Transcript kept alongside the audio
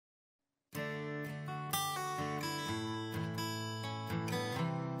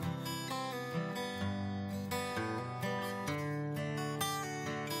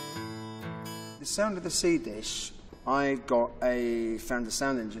The sound of the sea dish, I found a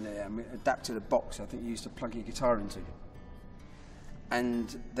sound engineer and we adapted a box I think you used to plug your guitar into.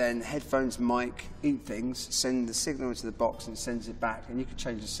 And then headphones, mic, eat things, send the signal into the box and it sends it back, and you could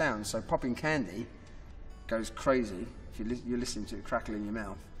change the sound. So popping candy goes crazy if you're listening to it crackle in your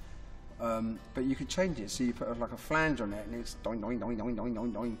mouth. But you could change it, so you put like a flange on it and it's doing, doing, doing, doing, doing,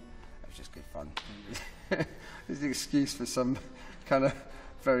 doing, doing. It was just good fun. It's the excuse for some kind of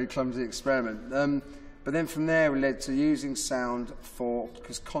very clumsy experiment. But then from there we led to using sound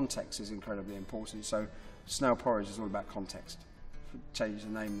because context is incredibly important. So snail porridge is all about context. Change the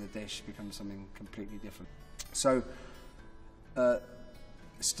name of the dish, becomes something completely different. So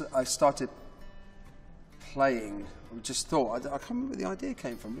I started playing. I just thought, I can't remember where the idea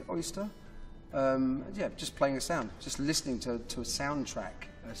came from. Oyster? Yeah, just playing a sound, just listening to a soundtrack,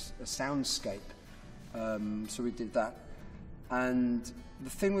 a soundscape. So we did that. And the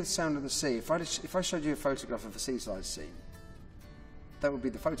thing with Sound of the Sea, if I showed you a photograph of a seaside scene, that would be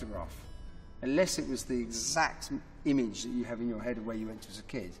the photograph. Unless it was the exact image that you have in your head of where you went to as a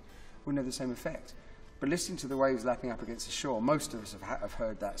kid, wouldn't have the same effect. But listening to the waves lapping up against the shore, most of us have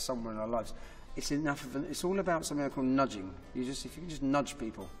heard that somewhere in our lives. It's enough of it's all about something called nudging. If you can just nudge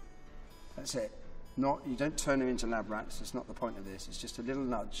people, that's it. You don't turn them into lab rats. That's not the point of this. It's just a little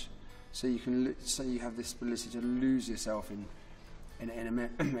nudge, so you have this ability to lose yourself in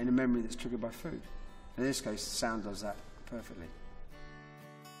a memory that's triggered by food. In this case, sound does that perfectly.